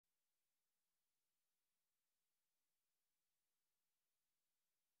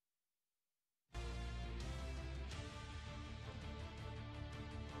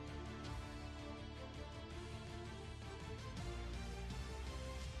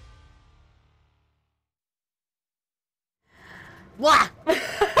Blah!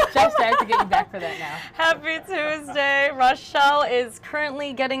 Just I have to get you back for that now. Happy Tuesday. Rochelle is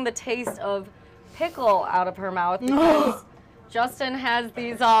currently getting the taste of pickle out of her mouth because Justin has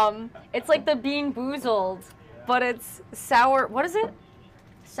these, it's like the Bean Boozled, but it's sour, what is it?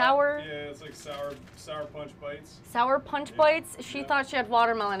 Sour? Yeah, it's like sour punch bites. Sour punch bites? She thought she had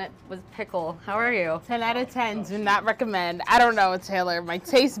watermelon, it was pickle. How are you? 10 out of 10, do not recommend. I don't know, Taylor. My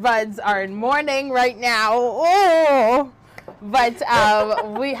taste buds are in mourning right now. Oh! But,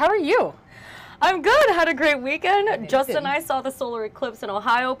 how are you? I'm good. Had a great weekend. Justin and I saw the solar eclipse in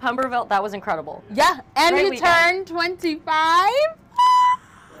Ohio, Pemberville. That was incredible. Yeah, and Great you weekend. turned 25.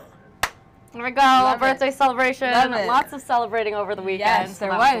 There we go. Birthday celebration. Love it. Lots of celebrating over the weekend. Yes, so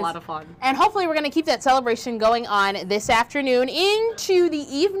there that was a lot of fun. And hopefully we're going to keep that celebration going on this afternoon into the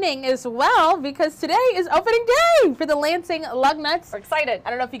evening as well, because today is opening day for the Lansing Lugnuts. We're excited. I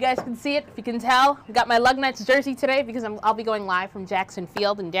don't know if you guys can see it, if you can tell. I got my Lugnuts jersey today because I'll be going live from Jackson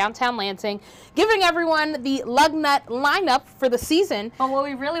Field in downtown Lansing, giving everyone the Lugnut lineup for the season. But what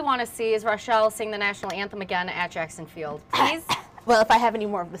we really want to see is Rochelle sing the national anthem again at Jackson Field. Please. Well, if I have any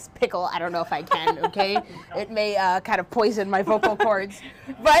more of this pickle, I don't know if I can, okay? It may kind of poison my vocal cords.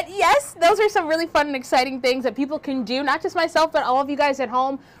 But yes, those are some really fun and exciting things that people can do, not just myself, but all of you guys at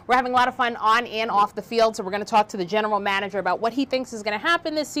home. We're having a lot of fun on and off the field, so we're going to talk to the general manager about what he thinks is going to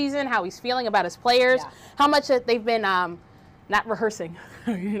happen this season, how he's feeling about his players, how much that they've been not rehearsing.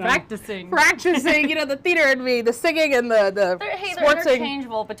 Practicing, you know, the theater in me, the singing and the they're sportsing.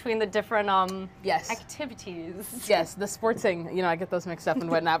 interchangeable between the different activities. Yes, the sportsing, you know, I get those mixed up and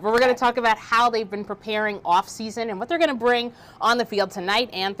whatnot. But we're going to talk about how they've been preparing off season and what they're going to bring on the field tonight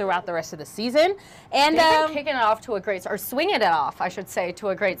and throughout the rest of the season. And they've been kicking it off to a great start, or swinging it off, I should say, to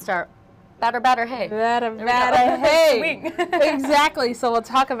a great start. Batter, hey. Batter, hey. Exactly. So we'll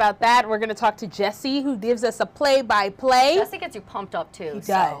talk about that. We're going to talk to Jesse, who gives us a play-by-play. Jesse gets you pumped up, too. He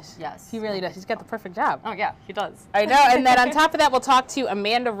does. So, yes. He really does. He's got the perfect job. Oh, yeah, he does. I know. And then on top of that, we'll talk to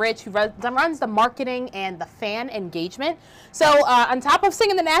Amanda Rich, who runs the marketing and the fan engagement. So on top of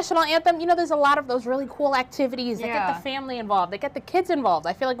singing the national anthem, you know, there's a lot of those really cool activities that get the family involved. They get the kids involved.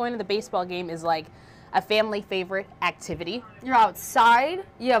 I feel like going to the baseball game is like a family favorite activity. You're outside.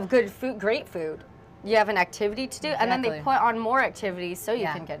 You have good food, great food. You have an activity to do, and then they put on more activities so you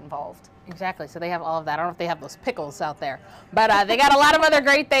can get involved. Exactly. So they have all of that. I don't know if they have those pickles out there. But they got a lot of other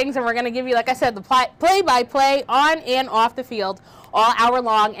great things, and we're going to give you, like I said, the play-by-play on and off the field all hour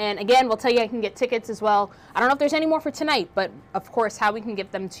long. And, again, we'll tell you I can get tickets as well. I don't know if there's any more for tonight, but, of course, how we can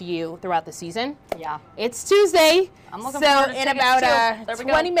get them to you throughout the season. Yeah. It's Tuesday. I'm looking forward to in about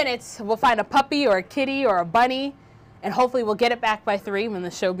 20 minutes, we'll find a puppy or a kitty or a bunny, and hopefully we'll get it back by 3 when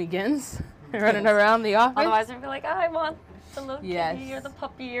the show begins. Running around the office. Otherwise, they'll be like, I want the little kitty or the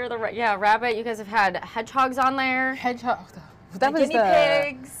puppy or the rabbit. You guys have had hedgehogs on there. Hedgehog. That was guinea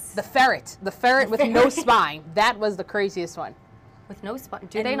pigs. The ferret. The ferret with no spine. That was the craziest one. With no spine.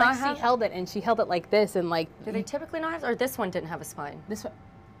 Do they not have? She held it, and she held it like this, and like. Do they typically not have? Or this one didn't have a spine. This one.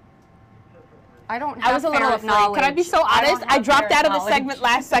 I was a little afraid. Can I be so honest? I dropped out of the segment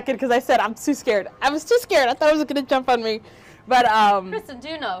last second because I said I'm too scared. I was too scared. I thought it was going to jump on me. But Kristen, do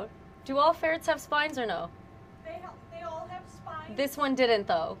you know? Do all ferrets have spines or no? They all have spines. This one didn't,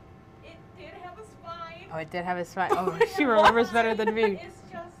 though. It did have a spine. Oh, it did have a spine. Oh, she remembers better than me. It's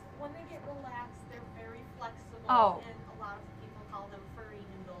just when they get relaxed, they're very flexible. Oh. And a lot of people call them furry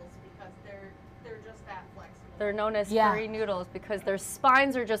noodles because they're just that flexible. They're known as furry noodles because their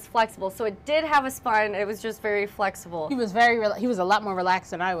spines are just flexible. So it did have a spine. It was just very flexible. He was he was a lot more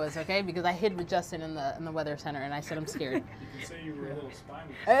relaxed than I was, okay? Because I hid with Justin in the weather center, and I said I'm scared. You can say you were a little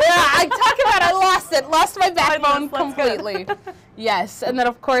spineless. Yeah, I talk about I lost my backbone completely. Yes, and then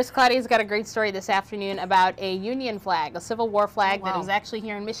of course Claudia's got a great story this afternoon about a Union flag, a Civil War flag that was actually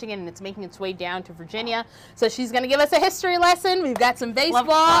here in Michigan, and it's making its way down to Virginia. So she's going to give us a history lesson. We've got some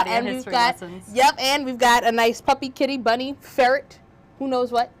baseball, and we've got and we've got a nice puppy, kitty, bunny, ferret. Who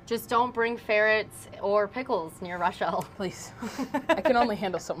knows what? Just don't bring ferrets or pickles near Rochelle. Please. I can only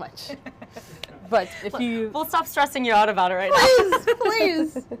handle so much. But if we'll stop stressing you out about it right now.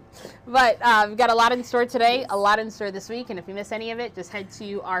 Please. But we've got a lot in store today, a lot in store this week, and if you miss any of it, just head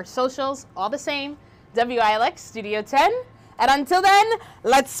to our socials, all the same, WILX Studio 10. And until then,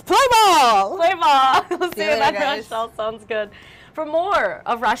 let's play ball! Play ball! We'll see you later, then, Rochelle. Sounds good. For more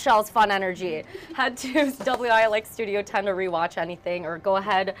of Rochelle's fun energy, head to WILX Studio 10 to rewatch anything, or go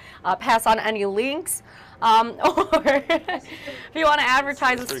ahead, pass on any links. Or if you want to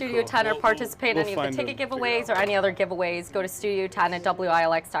advertise with Studio 10 or participate in any of the ticket giveaways or any other giveaways, go to Studio10 at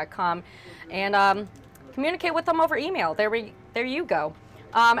WILX.com and communicate with them over email. There you go.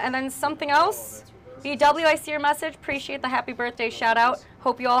 And then something else. BW, I see your message. Appreciate the happy birthday shout out.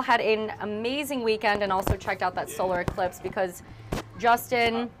 Hope you all had an amazing weekend and also checked out that solar eclipse because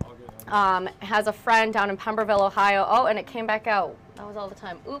Justin has a friend down in Pemberville, Ohio. Oh, and it came back out. That was all the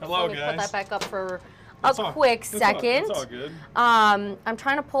time. Oops, Hello, let me put guys. that back up for a quick second. It's all good. I'm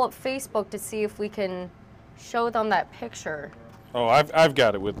trying to pull up Facebook to see if we can show them that picture. Oh, I've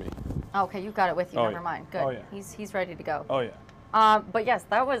got it with me. Okay, you've got it with you. Oh, Never yeah. mind. Good. Oh, yeah. He's ready to go. Oh, yeah. But yes,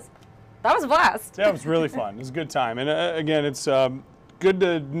 that was a blast. Yeah, it was really fun. It was a good time. And again, it's good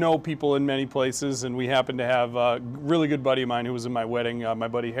to know people in many places. And we happened to have a really good buddy of mine who was in my wedding, my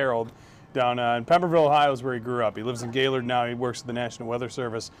buddy Harold, down in Pemberville, Ohio is where he grew up. He lives in Gaylord now. He works at the National Weather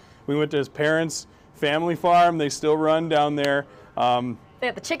Service. We went to his parents' family farm. They still run down there. They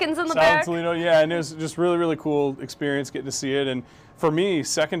had the chickens in the South back. Toledo, yeah, and it was just really, really cool experience getting to see it. And for me,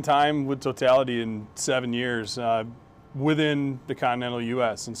 second time with Totality in 7 years within the continental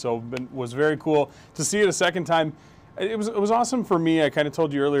U.S. And so it was very cool to see it a second time. It was awesome for me. I kind of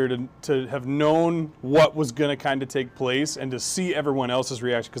told you earlier to have known what was going to kind of take place and to see everyone else's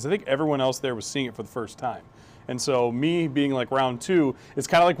reaction, because I think everyone else there was seeing it for the first time. And so me being like round two, it's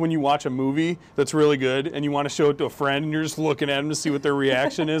kind of like when you watch a movie that's really good and you want to show it to a friend and you're just looking at them to see what their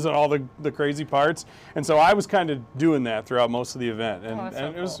reaction is on all the crazy parts. And so I was kind of doing that throughout most of the event,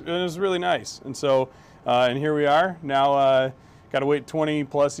 and it was really nice. And so and here we are now. Got to wait 20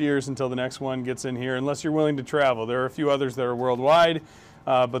 plus years until the next one gets in here, unless you're willing to travel. There are a few others that are worldwide,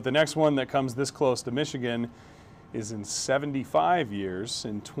 but the next one that comes this close to Michigan is in 75 years,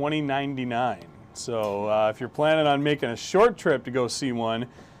 in 2099. So if you're planning on making a short trip to go see one,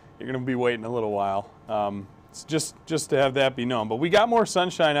 you're going to be waiting a little while. It's just to have that be known. But we got more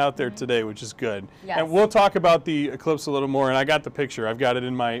sunshine out there today, which is good. Yes. And we'll talk about the eclipse a little more. And I got the picture. I've got it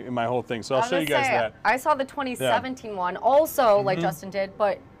in my whole thing. So I'll show you guys that. I saw the 2017 one also, like Justin did,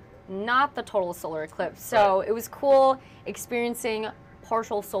 but not the total solar eclipse. So it was cool experiencing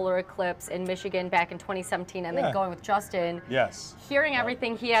partial solar eclipse in Michigan back in 2017 and then going with Justin. Yes. Hearing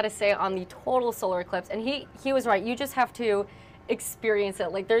everything he had to say on the total solar eclipse. And he was right. You just have to experience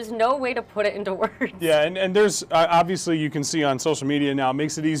it. Like, there's no way to put it into words. Yeah, and there's obviously you can see on social media now, it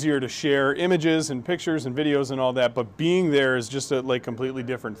makes it easier to share images and pictures and videos and all that, but being there is just a completely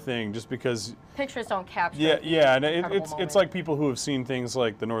different thing, just because Pictures don't capture. yeah, and incredible it's moment. like people who have seen things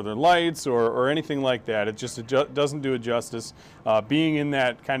like the Northern Lights or anything like that. It just doesn't do it justice. Being in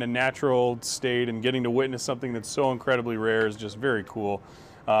that kind of natural state and getting to witness something that's so incredibly rare is just very cool.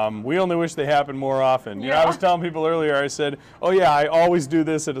 We only wish they happened more often. You know, I was telling people earlier, I said, oh yeah, I always do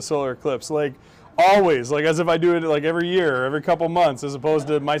this at a solar eclipse. Like, always, like as if I do it like every year, every couple months, as opposed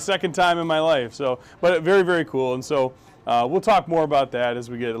to my second time in my life. So, but very, very cool. And so we'll talk more about that as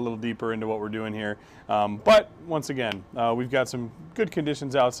we get a little deeper into what we're doing here. But once again, we've got some good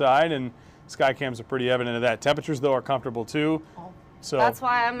conditions outside, and Skycams are pretty evident of that. Temperatures, though, are comfortable too. So that's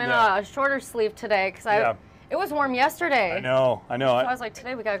why I'm in a shorter sleeve today, because it was warm yesterday. I know. So I was like,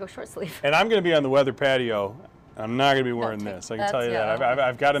 today we gotta go short sleeve. And I'm going to be on the weather patio. I'm not going to be wearing this. I can tell you that.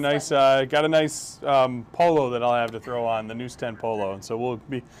 I've got a nice polo that I'll have to throw on, the News 10 polo. And so we'll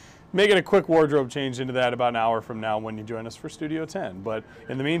be making a quick wardrobe change into that about an hour from now when you join us for Studio 10. But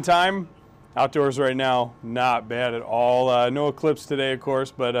in the meantime, outdoors right now, not bad at all. No eclipse today, of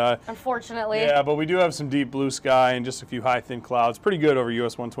course, but unfortunately. Yeah, but we do have some deep blue sky and just a few high, thin clouds. Pretty good over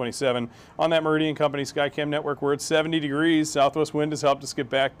US 127. On that Meridian Company Skycam network, we're at 70 degrees. Southwest wind has helped us get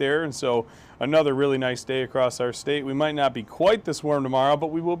back there, and so another really nice day across our state. We might not be quite this warm tomorrow, but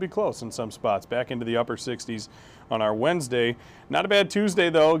we will be close in some spots, back into the upper 60s on our Wednesday. Not a bad Tuesday,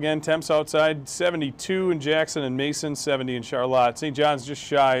 though. Again, temps outside, 72 in Jackson and Mason, 70 in Charlotte. St. John's just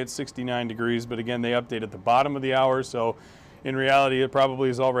shy at 69 degrees, but again, they update at the bottom of the hour, so in reality, it probably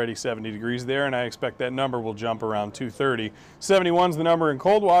is already 70 degrees there, and I expect that number will jump around 2:30. 71's the number in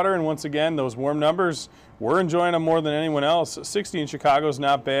Coldwater, and once again, those warm numbers, we're enjoying them more than anyone else. 60 in Chicago's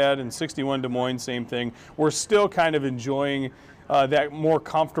not bad, and 61 Des Moines, same thing. We're still kind of enjoying that more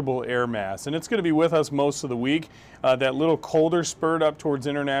comfortable air mass, and it's going to be with us most of the week. That little colder spurt up towards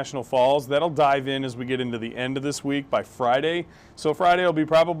International Falls, that'll dive in as we get into the end of this week by Friday. So Friday will be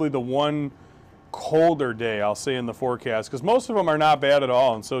probably the one colder day, I'll say, in the forecast, because most of them are not bad at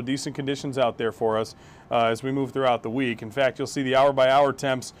all, and so decent conditions out there for us as we move throughout the week. In fact, you'll see the hour-by-hour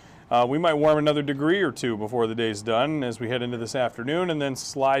temps. We might warm another degree or two before the day's done as we head into this afternoon, and then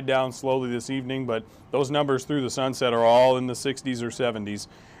slide down slowly this evening, but those numbers through the sunset are all in the 60s or 70s,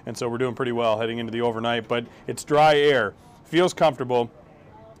 and so we're doing pretty well heading into the overnight. But it's dry air, feels comfortable.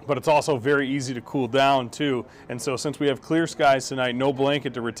 but it's also very easy to cool down too. And so since we have clear skies tonight, no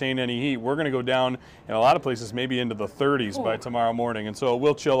blanket to retain any heat, we're going to go down in a lot of places maybe into the 30s by tomorrow morning. And so it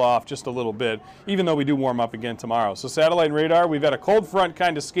will chill off just a little bit, even though we do warm up again tomorrow. So satellite and radar, we've had a cold front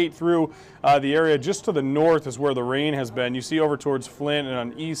kind of skate through the area just to the north is where the rain has been. You see over towards Flint and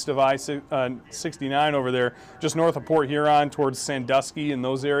on east of I-69 over there, just north of Port Huron towards Sandusky and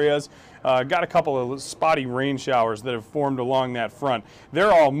those areas. Got a couple of spotty rain showers that have formed along that front.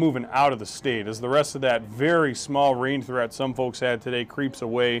 They're all moving out of the state as the rest of that very small rain threat some folks had today creeps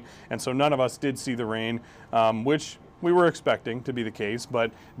away, and so none of us did see the rain, which we were expecting to be the case, but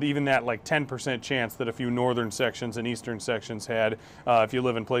even that like 10% chance that a few northern sections and eastern sections had, if you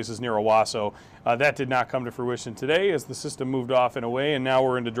live in places near Owasso, that did not come to fruition today as the system moved off and away, and now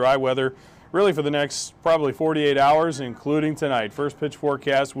we're into dry weather really for the next probably 48 hours, including tonight. First pitch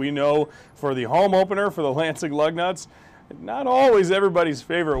forecast, we know for the home opener for the Lansing Lugnuts, not always everybody's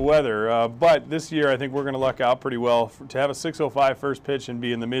favorite weather, but this year I think we're going to luck out pretty well. To have a 6:05 first pitch and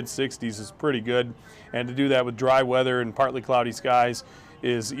be in the mid-60s is pretty good, and to do that with dry weather and partly cloudy skies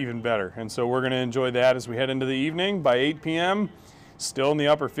is even better. And so we're going to enjoy that as we head into the evening. By 8 p.m., still in the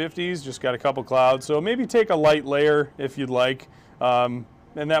upper 50s, just got a couple clouds, so maybe take a light layer if you'd like.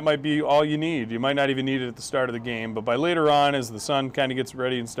 And that might be all you need. You might not even need it at the start of the game, but by later on, as the sun kind of gets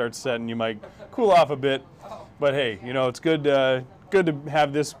ready and starts setting, you might cool off a bit. But hey, you know, it's good to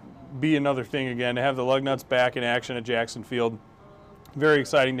have this be another thing again, to have the Lugnuts back in action at Jackson Field. Very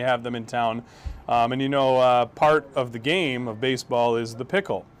exciting to have them in town. And you know, part of the game of baseball is the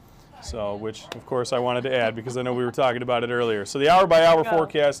pickle. So, which of course I wanted to add because I know we were talking about it earlier. So the hour-by-hour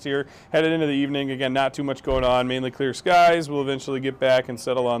forecast here, headed into the evening. Again, not too much going on, mainly clear skies. We'll eventually get back and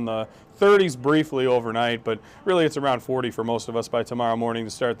settle on the 30s briefly overnight, but really it's around 40 for most of us by tomorrow morning to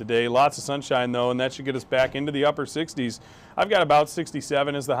start the day. Lots of sunshine though, and that should get us back into the upper 60s. I've got about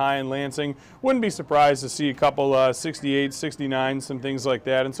 67 as the high in Lansing. Wouldn't be surprised to see a couple 68, 69, some things like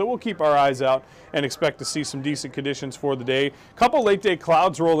that. And so we'll keep our eyes out and expect to see some decent conditions for the day. Couple late day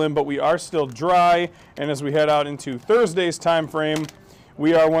clouds roll in, but we are still dry. And as we head out into Thursday's time frame,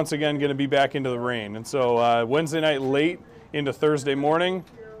 we are once again going to be back into the rain. And so Wednesday night late into Thursday morning,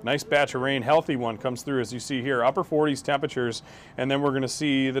 nice batch of rain, healthy one comes through as you see here, upper 40s temperatures, and then we're going to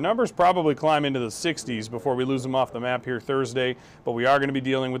see the numbers probably climb into the 60s before we lose them off the map here Thursday, but we are going to be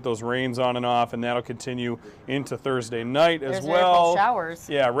dealing with those rains on and off, and that'll continue into Thursday night as well. Showers.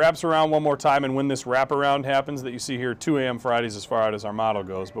 Yeah, wraps around one more time, and when this wraparound happens that you see here, 2 a.m. Fridays as far out as our model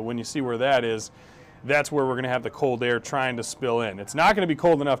goes, but when you see where that is, that's where we're going to have the cold air trying to spill in. It's not going to be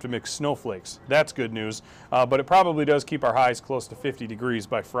cold enough to mix snowflakes. That's good news. But it probably does keep our highs close to 50 degrees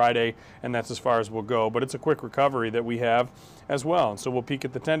by Friday, and that's as far as we'll go. But it's a quick recovery that we have as well. And so we'll peek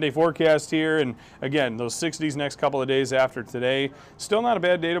at the 10-day forecast here. And again, those 60s next couple of days after today. Still not a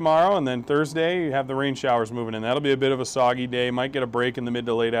bad day tomorrow. And then Thursday, you have the rain showers moving in. That'll be a bit of a soggy day. Might get a break in the mid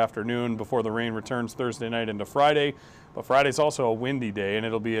to late afternoon before the rain returns Thursday night into Friday. But Friday's also a windy day, and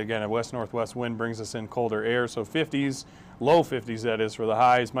it'll be, again, a west-northwest wind brings us in colder air. So 50s, low 50s, that is, for the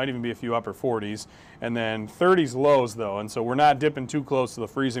highs. Might even be a few upper 40s. And then 30s lows, though. And so we're not dipping too close to the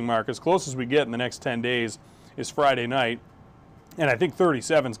freezing mark. As close as we get in the next 10 days is Friday night. And I think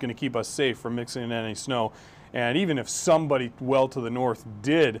 37 is going to keep us safe from mixing in any snow. And even if somebody well to the north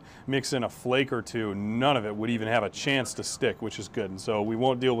did mix in a flake or two, none of it would even have a chance to stick, which is good. And so we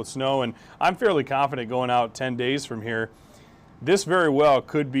won't deal with snow. And I'm fairly confident going out 10 days from here, this very well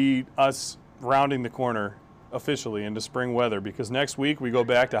could be us rounding the corner officially into spring weather, because next week we go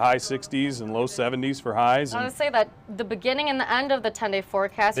back to high 60s and low 70s for highs. I was going to say that the beginning and the end of the 10-day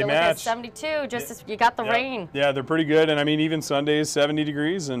forecast, you're looking at 72, just as you got the rain. Yeah, they're pretty good. And I mean, even Sunday's 70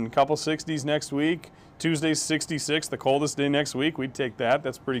 degrees and a couple 60s next week. Tuesday's 66, the coldest day next week. We'd take that.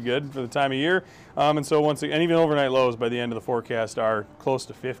 That's pretty good for the time of year. And so once again, and even overnight lows by the end of the forecast are close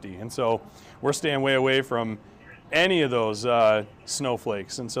to 50. And so we're staying way away from any of those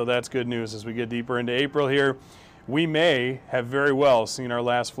snowflakes. And so that's good news as we get deeper into April here. We may have very well seen our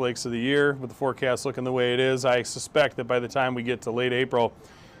last flakes of the year with the forecast looking the way it is. I suspect that by the time we get to late April,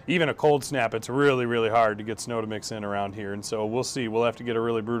 even a cold snap, it's really, really hard to get snow to mix in around here. And so we'll see. We'll have to get a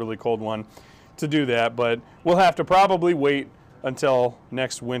really brutally cold one to do that, but we'll have to probably wait until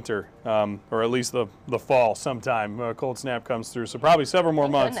next winter, or at least the fall sometime. A cold snap comes through, so probably several more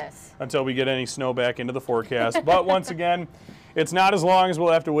months until we get any snow back into the forecast. But once again, it's not as long as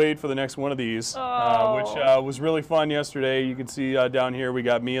we'll have to wait for the next one of these, which was really fun yesterday. You can see down here we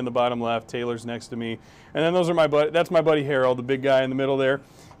got me in the bottom left, Taylor's next to me, and then those are that's my buddy Harold, the big guy in the middle there.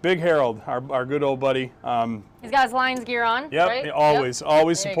 Big Harold, our good old buddy. He's got his Lions gear on, Yep, right? always There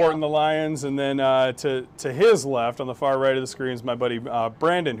you supporting go. the Lions. And then to his left, on the far right of the screen, is my buddy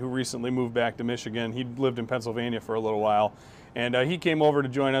Brandon, who recently moved back to Michigan. He lived in Pennsylvania for a little while, and he came over to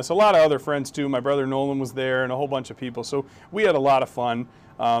join us. A lot of other friends too. My brother Nolan was there, and a whole bunch of people. So we had a lot of fun.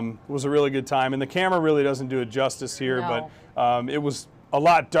 It was a really good time, and the camera really doesn't do it justice here, No. but it was a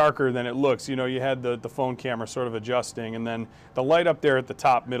lot darker than it looks. You know, you had the phone camera sort of adjusting, and then the light up there at the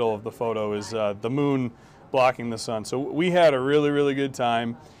top middle of the photo is the moon blocking the sun. So we had a really, really good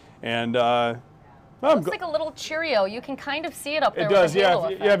time, and It looks like a little Cheerio. You can kind of see it up there. it does, with the yeah. halo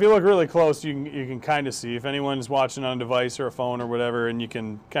Yeah, if you look really close, you can kind of see. If anyone's watching on a device or a phone or whatever, and you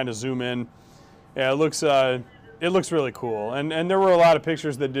can kind of zoom in, yeah, it looks really cool. And there were a lot of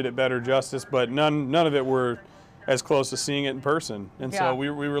pictures that did it better justice, but none of it were as close to seeing it in person. And Yeah. so we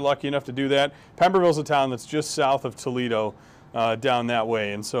were lucky enough to do that. Pemberville's a town that's just south of Toledo, down that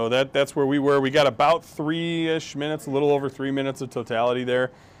way. And so that's where we were. We got about 3-ish minutes, a little over 3 minutes of totality there.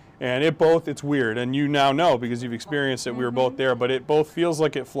 And it's weird. And you now know because you've experienced it. We were both there, but it both feels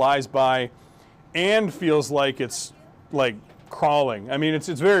like it flies by and feels like it's like crawling. I mean, it's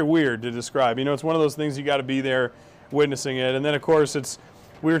very weird to describe. You know, it's one of those things you got to be there witnessing it. And then, of course,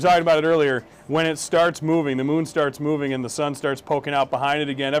 we were talking about it earlier. When it starts moving, the moon starts moving and the sun starts poking out behind it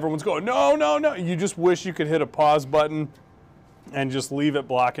again, everyone's going, no, no, no. You just wish you could hit a pause button and just leave it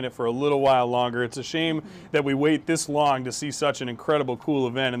blocking it for a little while longer. It's a shame that we wait this long to see such an incredible, cool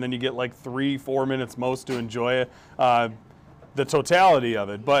event, and then you get like 3-4 minutes most to enjoy it, the totality of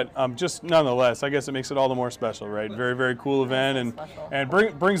it. But just nonetheless, I guess it makes it all the more special, right? Very, very cool event, and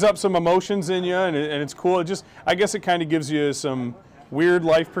brings up some emotions in you, and it's cool. I guess it kind of gives you some weird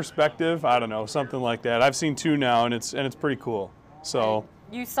life perspective. I don't know, something like that. I've seen 2 now, and it's pretty cool. So.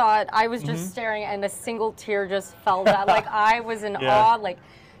 You saw it. I was just staring, and a single tear just fell down. Like I was in Yeah. awe, like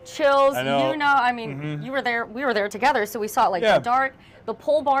chills. I know. You know, I mean, you were there. We were there together, so we saw it like Yeah. the dark. The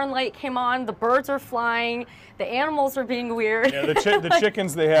pole barn light came on. The birds are flying. The animals are being weird. Yeah, the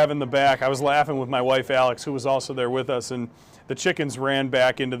chickens they have in the back. I was laughing with my wife Alex, who was also there with us, and the chickens ran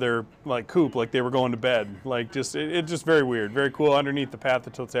back into their coop like they were going to bed. Like just just very weird, very cool underneath the path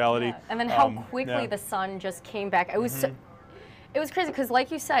of totality. Yeah. And then how quickly yeah. the sun just came back. It was it was crazy because,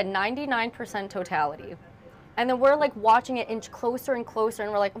 like you said, 99% totality. And then we're like watching it inch closer and closer,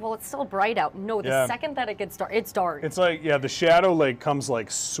 and we're like, well, it's still bright out. No, the Yeah. second that it gets dark, it's dark. It's like, yeah, the shadow comes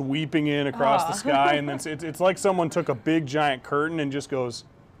sweeping in across the sky, and then it's like someone took a big giant curtain and just goes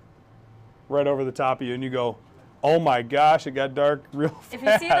right over the top of you, and you go, oh my gosh, it got dark real fast. If you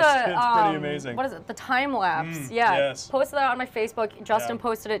see the, it's pretty amazing. what is it, the time lapse? Yeah, yes. posted that on my Facebook. Justin Yeah.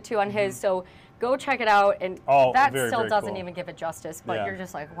 posted it too on his, so go check it out. And Oh, that very, still very doesn't cool. even give it justice, but Yeah. you're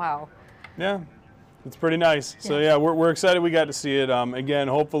just like, wow. Yeah, it's pretty nice. So yeah, we're excited we got to see it. Again,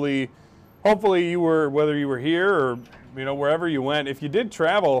 hopefully you were, whether you were here or wherever you went. If you did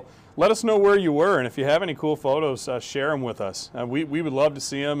travel, let us know where you were, and if you have any cool photos, share them with us. We would love to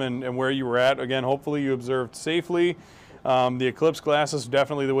see them and where you were at. Again, hopefully you observed safely. The eclipse glasses are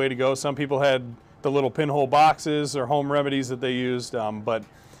definitely the way to go. Some people had the little pinhole boxes or home remedies that they used, but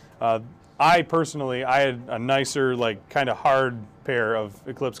I personally, I had a nicer, kind of hard pair of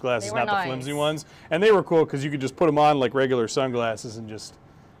eclipse glasses, They were not nice. the flimsy ones. And they were cool because you could just put them on like regular sunglasses and just,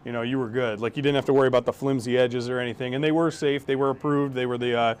 you were good. Like you didn't have to worry about the flimsy edges or anything. And they were safe. They were approved. They were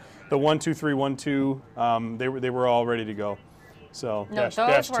the 12312. They were all ready to go. So No, dash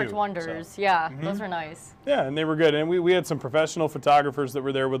those two. worked wonders. So, Yeah, those were nice. yeah, and they were good. And we had some professional photographers that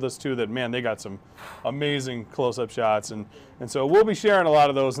were there with us too that, man, they got some amazing close-up shots. And so we'll be sharing a lot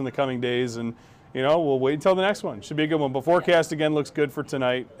of those in the coming days. And, we'll wait until the next one. Should be a good one. But forecast, again, looks good for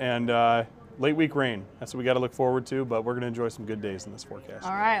tonight. And late week rain. That's what we got to look forward to. But we're going to enjoy some good days in this forecast.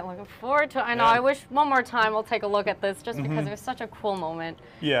 All right, looking forward to it. I know, Yeah. I wish one more time we'll take a look at this just because it was such a cool moment.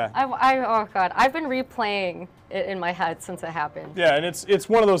 Yeah. Oh God, I've been replaying it in my head since it happened. Yeah, and it's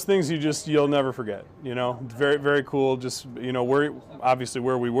one of those things you'll never forget. It's very, very cool. Just we're obviously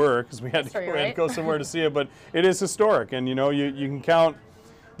where we were because we had History, to right? go somewhere to see it, but it is historic, and you can count.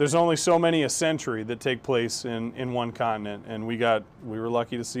 There's only so many a century that take place in one continent, and we were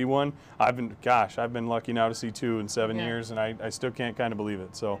lucky to see one. I've been lucky now to see 2 in 7 Yeah. years, and I still can't kind of believe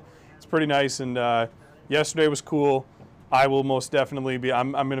it. So it's pretty nice, and yesterday was cool. I will most definitely be.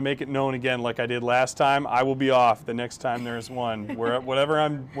 I'm going to make it known again, like I did last time. I will be off the next time there's one. Wherever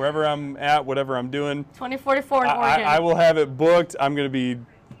I'm at, whatever I'm doing. 2044 in Oregon. I will have it booked. I'm going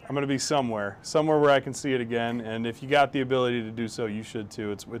I'm going to be somewhere where I can see it again. And if you got the ability to do so, you should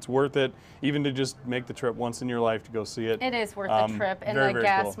too. It's worth it, even to just make the trip once in your life to go see it. It is worth the trip and very, the very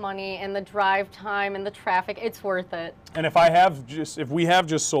gas cool. money and the drive time and the traffic. It's worth it. And if we have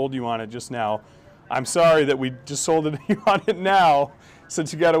just sold you on it just now, I'm sorry that we just sold you on it now,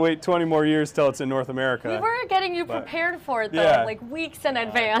 since you got to wait 20 more years till it's in North America. We were getting you prepared for it though, yeah. like weeks in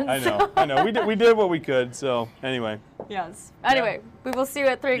advance. I know. We did what we could. So anyway. Yes. Anyway, we will see you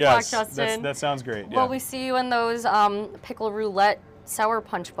at 3 o'clock, Justin. That sounds great. Yeah. Will we see you in those pickle roulette sour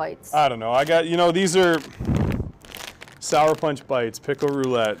punch bites? I don't know. I got, these are sour punch bites, pickle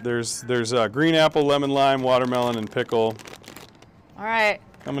roulette. There's green apple, lemon lime, watermelon, and pickle. All right.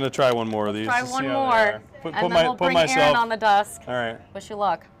 I'm gonna try one more of these. Try one more, and then we'll bring Aaron on the desk. All right. Wish you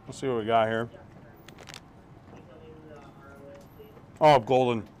luck. Let's see what we got here. Oh,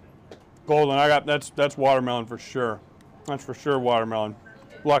 golden. I got that's watermelon for sure. That's for sure watermelon.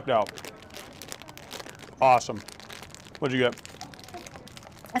 Lucked out. Awesome. What'd you get?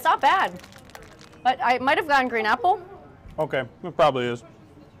 It's not bad, but I might have gotten green apple. Okay, it probably is.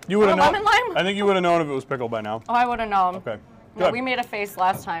 You would have known. Lemon lime? I think you would have known if it was pickle by now. Oh, I would have known. Okay. No, Good. we made a face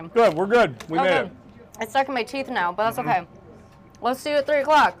last time. Good. We're good. We made good. it. It's stuck in my teeth now, but that's okay. Let's see you at 3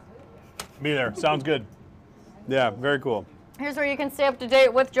 o'clock. Be there. Sounds good. Yeah. Very cool. Here's where you can stay up to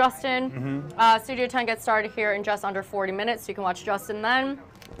date with Justin. Studio 10 gets started here in just under 40 minutes, so you can watch Justin then.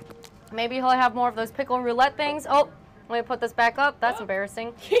 Maybe he'll have more of those pickle roulette things. Oh, let me put this back up. That's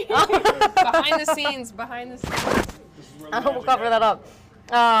embarrassing. Behind the scenes. We'll cover that up.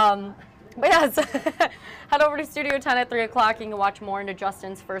 But yes, head over to Studio 10 at 3 o'clock. You can watch more into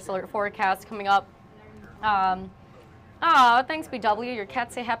Justin's first alert forecast coming up. Thanks, BW. Your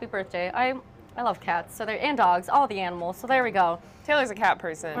cats say happy birthday. I love cats, and dogs, all the animals. So there we go. Taylor's a cat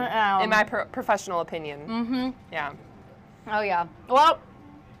person, in my professional opinion. Yeah. Oh yeah. Well,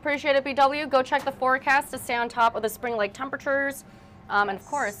 appreciate it, BW. Go check the forecast to stay on top of the spring-like temperatures, and of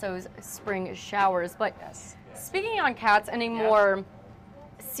course those spring showers. But speaking on cats, any more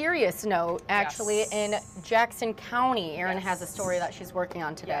serious note, actually, in Jackson County, Erin has a story that she's working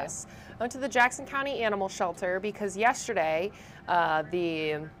on today. Yes. I went to the Jackson County Animal Shelter because yesterday,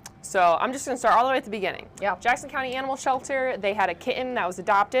 so I'm just going to start all the way at the beginning. Yeah. Jackson County Animal Shelter, they had a kitten that was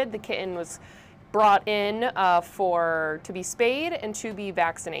adopted. The kitten was brought in to be spayed and to be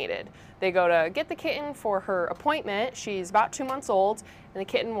vaccinated. They go to get the kitten for her appointment. She's about 2 months old, and the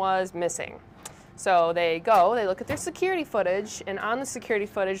kitten was missing. So they look at their security footage, and on the security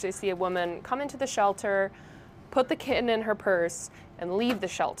footage, they see a woman come into the shelter, put the kitten in her purse, and leave the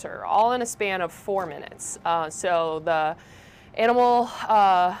shelter, all in a span of 4 minutes. So the animal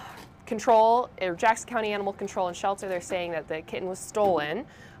control, or Jackson County Animal Control and Shelter, they're saying that the kitten was stolen,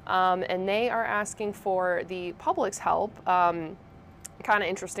 and they are asking for the public's help. Kind of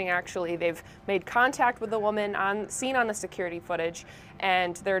interesting, actually. They've made contact with the woman seen on the security footage,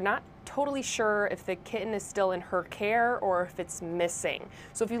 and they're not totally sure if the kitten is still in her care or if it's missing.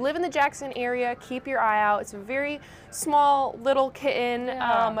 So if you live in the Jackson area, keep your eye out. It's a very small little kitten.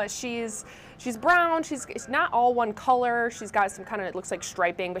 Yeah. She's brown. It's not all one color. She's got some kind of, it looks like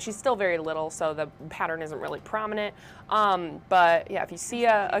striping, but she's still very little, so the pattern isn't really prominent. But yeah, if you see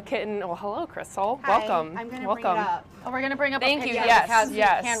a kitten, well, hello, Crystal. Hi, welcome. I'm gonna welcome. bring it up. Oh, we're going to bring up Thank a you. picture. Yes, You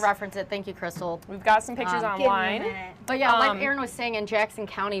can reference it. Thank you, Crystal. We've got some pictures Give me a online. minute. But yeah, like Erin was saying, in Jackson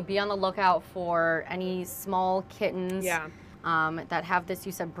County, be on the lookout for any small kittens that have this,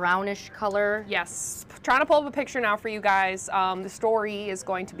 you said, brownish color. Yes. Trying to pull up a picture now for you guys. The story is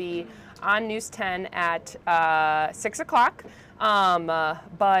going to be on News 10 at 6 o'clock.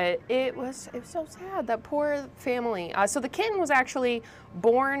 But it was so sad, that poor family. So the kitten was actually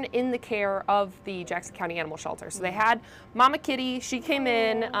born in the care of the Jackson County Animal Shelter. So they had Mama Kitty. She came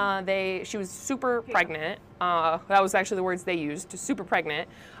in. She was super pregnant. That was actually the words they used, super pregnant.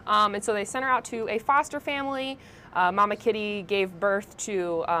 And so they sent her out to a foster family. Mama Kitty gave birth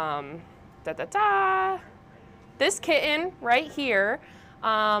to this kitten right here.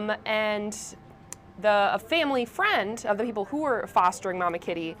 And a family friend of the people who were fostering Mama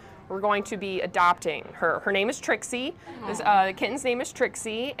Kitty were going to be adopting her. Her name is Trixie. The kitten's name is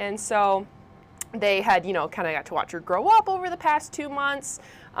Trixie, and so they had, kind of got to watch her grow up over the past 2 months.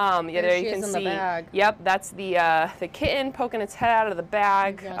 There you can see. The bag. Yep, that's the kitten poking its head out of the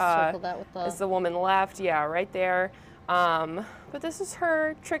bag. Circle that with the... Is the woman left? Yeah, right there. But this is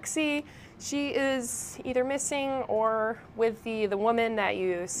her, Trixie. She is either missing or with the woman that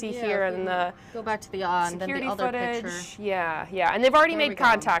you see here in the go back to the security other footage. picture. Yeah, and they've already made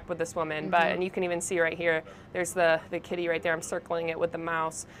contact with this woman, and you can even see right here. There's the kitty right there. I'm circling it with the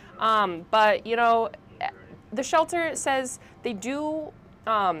mouse. But the shelter says they do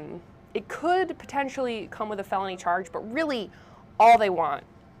it could potentially come with a felony charge, but really all they want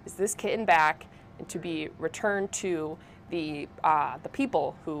is this kitten back and to be returned to the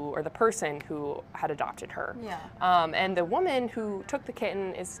people who, or the person who had adopted her. Yeah. And the woman who took the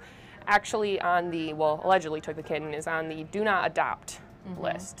kitten is actually on the, well, allegedly took the kitten, is on the do not adopt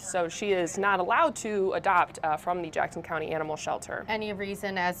list. So she is not allowed to adopt from the Jackson County Animal Shelter. Any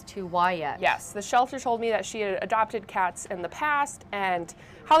reason as to why yet? Yes, the shelter told me that she had adopted cats in the past, and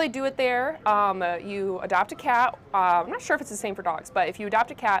how they do it there, you adopt a cat. I'm not sure if it's the same for dogs, but if you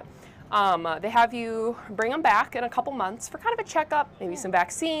adopt a cat, they have you bring them back in a couple months for kind of a checkup, maybe some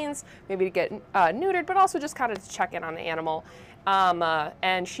vaccines, maybe to get neutered, but also just kind of to check in on the animal.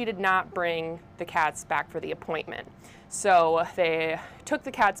 And she did not bring the cats back for the appointment. So they took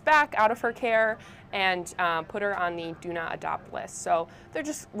the cats back out of her care and put her on the do not adopt list. So they're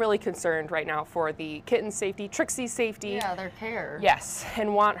just really concerned right now for the kitten's safety, Trixie's safety. Yeah, their care. Yes,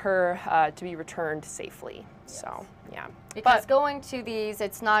 and want her to be returned safely. So, yeah. Because going to these,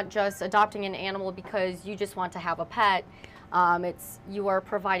 it's not just adopting an animal because you just want to have a pet. It's you are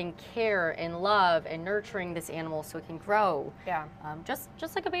providing care and love and nurturing this animal so it can grow. Yeah. Just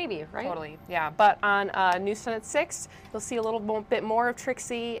like a baby, right? Totally, yeah. But on News 10 at 6, you'll see a little bit more of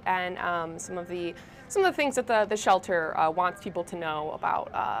Trixie and some of the things that the shelter wants people to know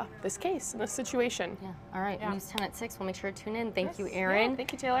about this case and this situation. Yeah. All right. Yeah. News 10 at 6. We'll make sure to tune in. Thank you, Yes. Erin. Yeah,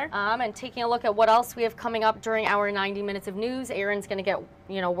 thank you, Taylor. And taking a look at what else we have coming up during our 90 minutes of news. Erin's going to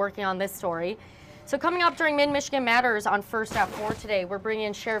get working on this story. So coming up during Mid-Michigan Matters on First at 4 today, we're bringing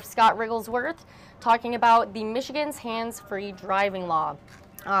in Sheriff Scott Rigglesworth talking about the Michigan's hands-free driving law,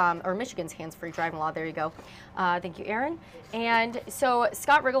 or Michigan's hands-free driving law. There you go. Thank you, Erin. And so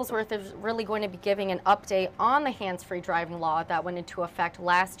Scott Rigglesworth is really going to be giving an update on the hands-free driving law that went into effect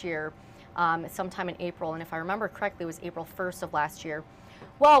last year, sometime in April. And if I remember correctly, it was April 1st of last year.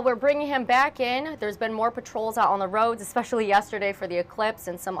 Well, we're bringing him back in. There's been more patrols out on the roads, especially yesterday for the eclipse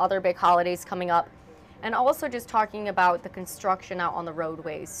and some other big holidays coming up. And also just talking about the construction out on the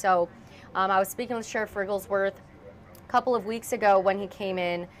roadways. So I was speaking with Sheriff Rigglesworth a couple of weeks ago when he came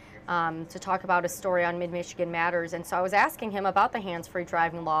in to talk about a story on Mid-Michigan Matters. And so I was asking him about the hands-free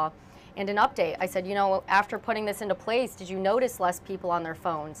driving law and an update. I said, after putting this into place, did you notice less people on their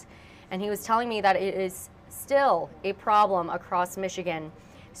phones? And he was telling me that it is still a problem across Michigan.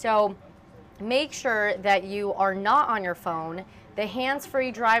 So make sure that you are not on your phone. The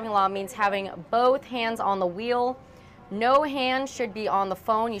hands-free driving law means having both hands on the wheel. No hand should be on the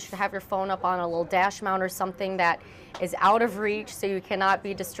phone. You should have your phone up on a little dash mount or something that is out of reach so you cannot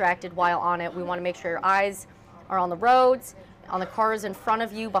be distracted while on it. We want to make sure your eyes are on the roads, on the cars in front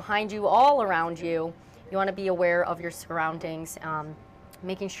of you, behind you, all around you. You want to be aware of your surroundings.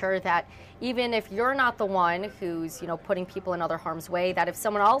 Making sure that even if you're not the one who's putting people in other harm's way, that if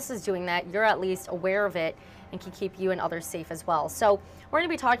someone else is doing that, you're at least aware of it and can keep you and others safe as well. So we're going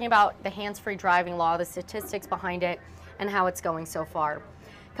to be talking about the hands-free driving law, the statistics behind it, and how it's going so far.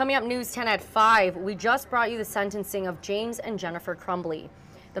 Coming up, News 10 at 5, we just brought you the sentencing of James and Jennifer Crumbly,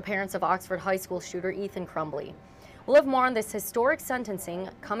 the parents of Oxford High School shooter Ethan Crumbly. We'll have more on this historic sentencing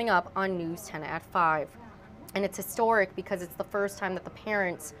coming up on News 10 at 5. And it's historic because it's the first time that the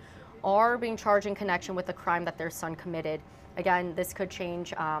parents are being charged in connection with the crime that their son committed. Again, this could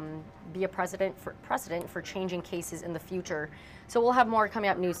change, be a precedent for changing cases in the future. So we'll have more coming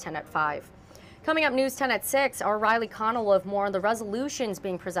up News 10 at 5. Coming up News 10 at 6, our Riley Connell will have more on the resolutions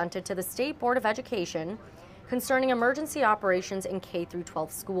being presented to the State Board of Education concerning emergency operations in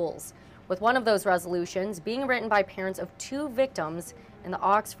K-12 schools, with one of those resolutions being written by parents of 2 victims in the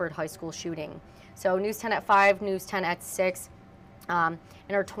Oxford High School shooting. So News 10 at 5, News 10 at 6,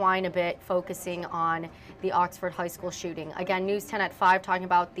 intertwine a bit, focusing on the Oxford High School shooting. Again, News 10 at 5, talking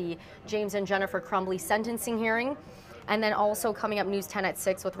about the James and Jennifer Crumbly sentencing hearing. And then also coming up News 10 at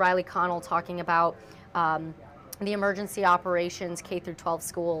 6 with Riley Connell talking about the emergency operations K-12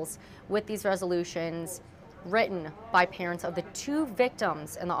 schools with these resolutions written by parents of the 2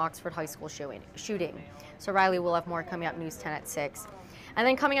 victims in the Oxford High School shooting. So Riley will have more coming up News 10 at 6. And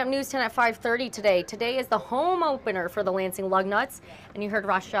then coming up News 10 at 5:30 today. Today is the home opener for the Lansing Lugnuts, and you heard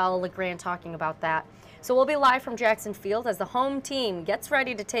Rochelle LeGrand talking about that. So we'll be live from Jackson Field as the home team gets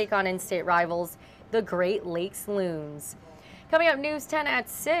ready to take on in-state rivals, the Great Lakes Loons. Coming up News 10 at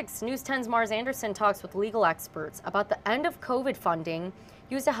 6, News 10's Mars Anderson talks with legal experts about the end of COVID funding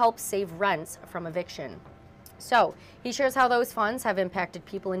used to help save rents from eviction. So he shares how those funds have impacted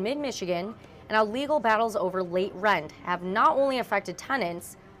people in mid-Michigan and how legal battles over late rent have not only affected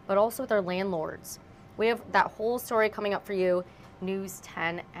tenants, but also their landlords. We have that whole story coming up for you, News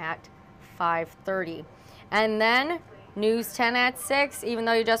 10 at 5:30. And then News 10 at 6. Even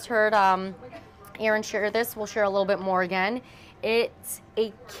though you just heard Aaron share this, we'll share a little bit more again. It's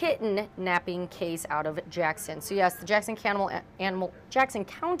a kitten napping case out of Jackson. So yes, the Jackson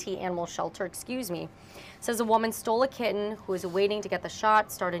County Animal Shelter, excuse me, says a woman stole a kitten who was waiting to get the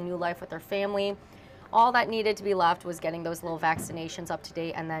shot, start a new life with her family. All that needed to be left was getting those little vaccinations up to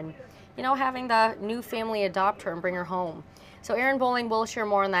date, and then, you know, having the new family adopt her and bring her home. So Erin Bowling will share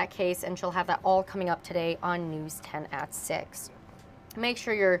more on that case, and she'll have that all coming up today on News 10 at 6. Make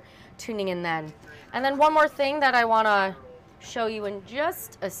sure you're tuning in then. And then one more thing that I want to show you in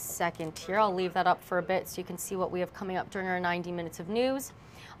just a second here. I'll leave that up for a bit so you can see what we have coming up during our 90 minutes of news.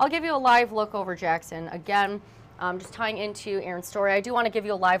 I'll give you a live look over Jackson. Again, just tying into Aaron's story, I do want to give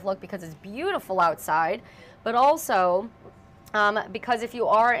you a live look because it's beautiful outside, but also because if you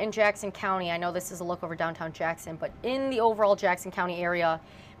are in Jackson County, I know this is a look over downtown Jackson, but in the overall Jackson County area,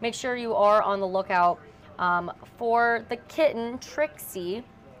 make sure you are on the lookout for the kitten, Trixie,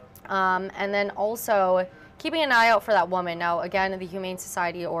 and then also keeping an eye out for that woman. Now, again, the Humane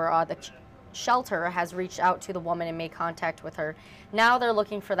Society or the shelter has reached out to the woman and made contact with her. Now they're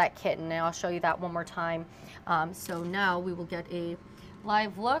looking for that kitten, and I'll show you that one more time. So now we will get a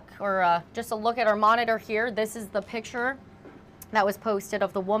live look, or just a look at our monitor here. This is the picture that was posted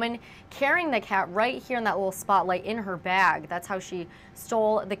of the woman carrying the cat right here in that little spotlight in her bag. That's how she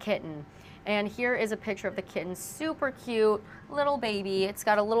stole the kitten. And here is a picture of the kitten, super cute, little baby. It's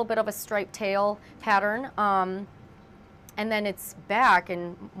got a little bit of a striped tail pattern. And then its back,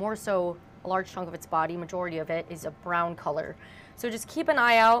 and more so a large chunk of its body, majority of it, is a brown color. So just keep an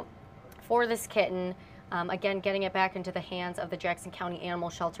eye out for this kitten. Again, getting it back into the hands of the Jackson County Animal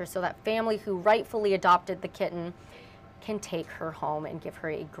Shelter so that family who rightfully adopted the kitten can take her home and give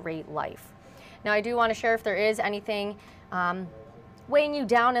her a great life. Now, I do want to share, if there is anything weighing you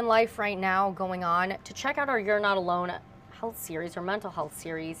down in life right now going on, to check out our You're Not Alone health series or mental health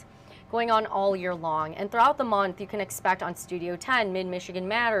series going on all year long. And throughout the month, you can expect on Studio 10, Mid-Michigan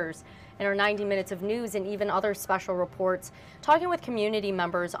Matters, and our 90 minutes of news, and even other special reports, talking with community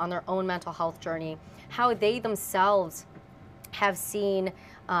members on their own mental health journey, how they themselves have seen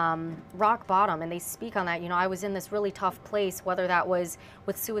rock bottom, and they speak on that. You know, I was in this really tough place, whether that was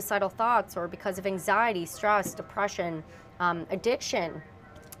with suicidal thoughts or because of anxiety, stress, depression, addiction,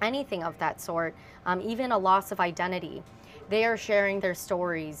 anything of that sort, even a loss of identity. They are sharing their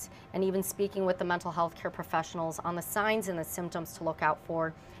stories and even speaking with the mental health care professionals on the signs and the symptoms to look out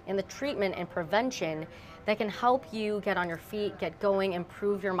for and the treatment and prevention that can help you get on your feet, get going,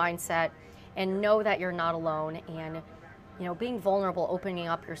 improve your mindset, and know that you're not alone, and, you know, being vulnerable, opening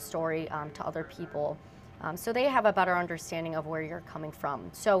up your story to other people, so they have a better understanding of where you're coming from.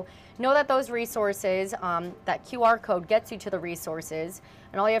 So know that those resources, that QR code gets you to the resources,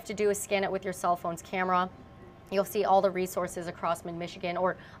 and all you have to do is scan it with your cell phone's camera. You'll see all the resources across Mid-Michigan,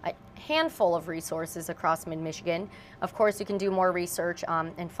 or a handful of resources across Mid-Michigan. Of course, you can do more research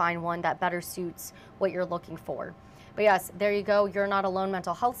and find one that better suits what you're looking for. But yes, there you go, You're Not Alone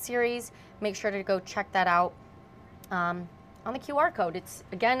mental health series. Make sure to go check that out on the QR code. It's,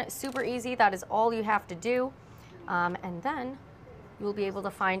 again, super easy. That is all you have to do. And then you will be able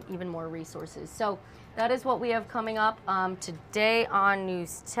to find even more resources. So that is what we have coming up today on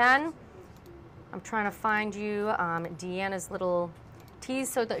News 10. I'm trying to find you Deanna's little tease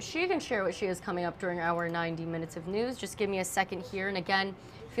so that she can share what she has coming up during our 90 minutes of news. Just give me a second here. And again,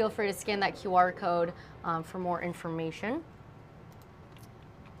 feel free to scan that QR code for more information.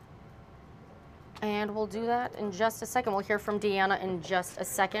 And we'll do that in just a second. We'll hear from Deanna in just a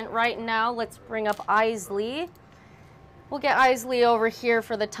second. Right now, let's bring up Isley. We'll get Isley over here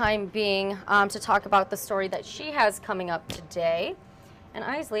for the time being to talk about the story that she has coming up today. And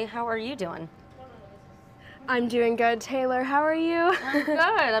Isley, how are you doing? I'm doing good, Taylor. How are you? I'm good.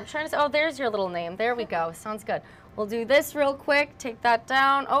 I'm trying to, oh, there's your little name. There we go. Sounds good. We'll do this real quick. Take that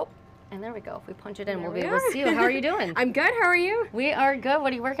down. Oh, and there we go. If we punch it in, we'll be able to see you. How are you doing? I'm good. How are you? We are good.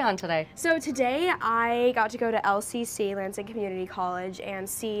 What are you working on today? So today I got to go to LCC, Lansing Community College, and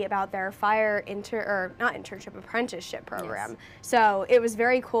see about their apprenticeship program. Yes. So it was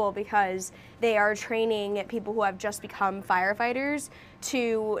very cool because they are training people who have just become firefighters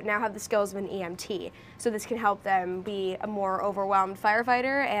to now have the skills of an EMT. So this can help them be a more overwhelmed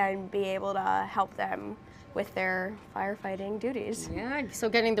firefighter and be able to help them with their firefighting duties. Yeah, so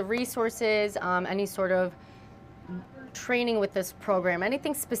getting the resources, any sort of training with this program?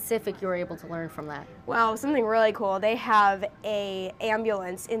 Anything specific you were able to learn from that? Well, something really cool. They have a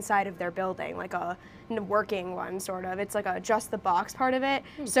ambulance inside of their building, like a working one, sort of. It's like a just the box part of it.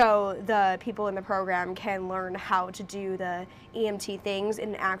 So the people in the program can learn how to do the EMT things in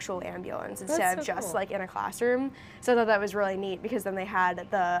an actual ambulance instead of so just cool. like in a classroom. So I thought that was really neat because then they had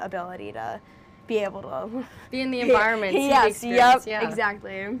the ability to be able to Be in the environment, see the yes, experience. yep,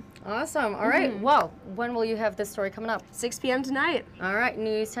 exactly. Awesome. All right. Well, when will you have this story coming up? 6 p.m. tonight. All right.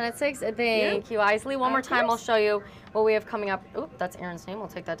 News 10 at 6. Thank you, Isley. One more time, I'll show you what we have coming up. Oop, that's Aaron's name. We'll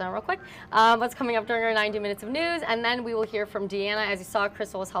take that down real quick. What's coming up during our 90 minutes of news, and then we will hear from Deanna. As you saw,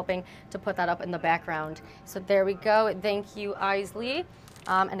 Crystal was helping to put that up in the background. So there we go. Thank you, Isley.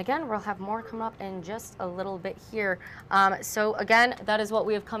 And again, we'll have more coming up in just a little bit here. So again, that is what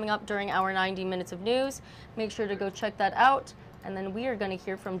we have coming up during our 90 minutes of news. Make sure to go check that out. And then we are going to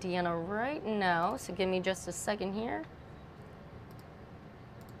hear from Deanna right now. So give me just a second here.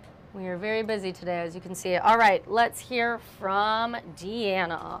 We are very busy today, as you can see. All right, let's hear from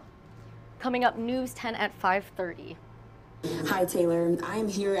Deanna. Coming up, News 10 at 5:30. Hi, Taylor. I'm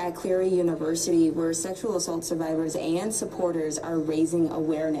here at Cleary University where sexual assault survivors and supporters are raising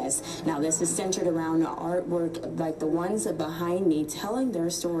awareness. Now, this is centered around artwork like the ones behind me telling their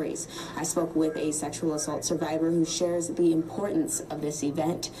stories. I spoke with a sexual assault survivor who shares the importance of this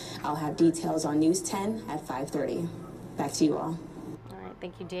event. I'll have details on News 10 at 5:30. Back to you all. All right,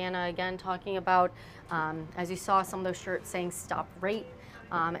 thank you, Deanna. Again, talking about, as you saw, some of those shirts saying "Stop Rape."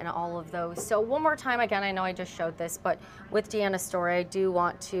 And all of those. So one more time, again, I know I just showed this, but with Deanna's story, I do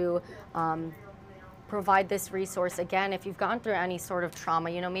want to provide this resource. Again, if you've gone through any sort of trauma,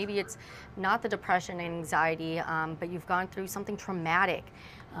 you know, maybe it's not the depression and anxiety, but you've gone through something traumatic,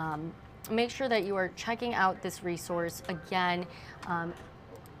 make sure that you are checking out this resource. Again,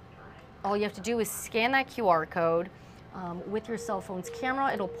 all you have to do is scan that QR code with your cell phone's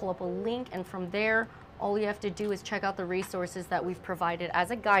camera. It'll pull up a link, and from there, all you have to do is check out the resources that we've provided as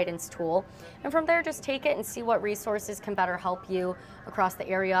a guidance tool. And from there, just take it and see what resources can better help you across the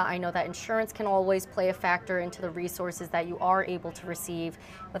area. I know that insurance can always play a factor into the resources that you are able to receive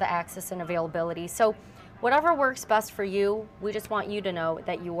with the access and availability. So whatever works best for you, we just want you to know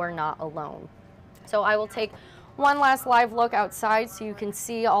that you are not alone. So I will take one last live look outside so you can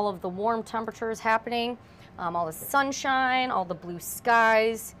see all of the warm temperatures happening, all the sunshine, all the blue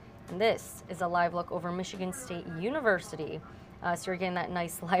skies. And this is a live look over Michigan State University. So you're getting that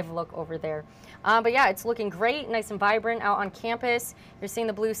nice live look over there. But yeah, it's looking great, nice and vibrant out on campus. You're seeing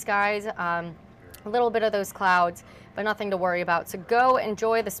the blue skies, a little bit of those clouds, but nothing to worry about. So go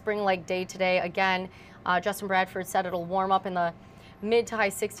enjoy the spring-like day today. Again, Justin Bradford said it'll warm up in the mid to high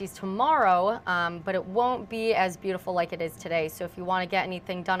 60s tomorrow, but it won't be as beautiful like it is today. So if you want to get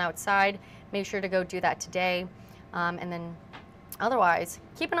anything done outside, make sure to go do that today. And then otherwise,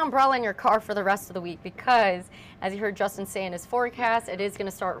 keep an umbrella in your car for the rest of the week because, as you heard Justin say in his forecast, it is going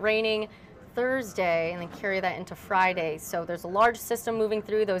to start raining Thursday and then carry that into Friday. So there's a large system moving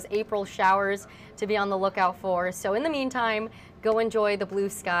through those April showers to be on the lookout for. So in the meantime, go enjoy the blue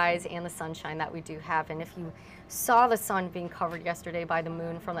skies and the sunshine that we do have. And if you saw the sun being covered yesterday by the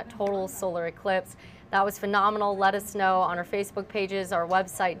moon from that total solar eclipse, that was phenomenal. Let us know on our Facebook pages, our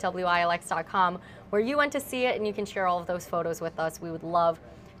website, WILX.com, where you went to see it, and you can share all of those photos with us. We would love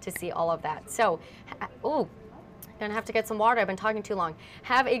to see all of that. So, gonna have to get some water. I've been talking too long.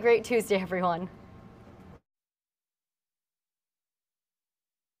 Have a great Tuesday, everyone.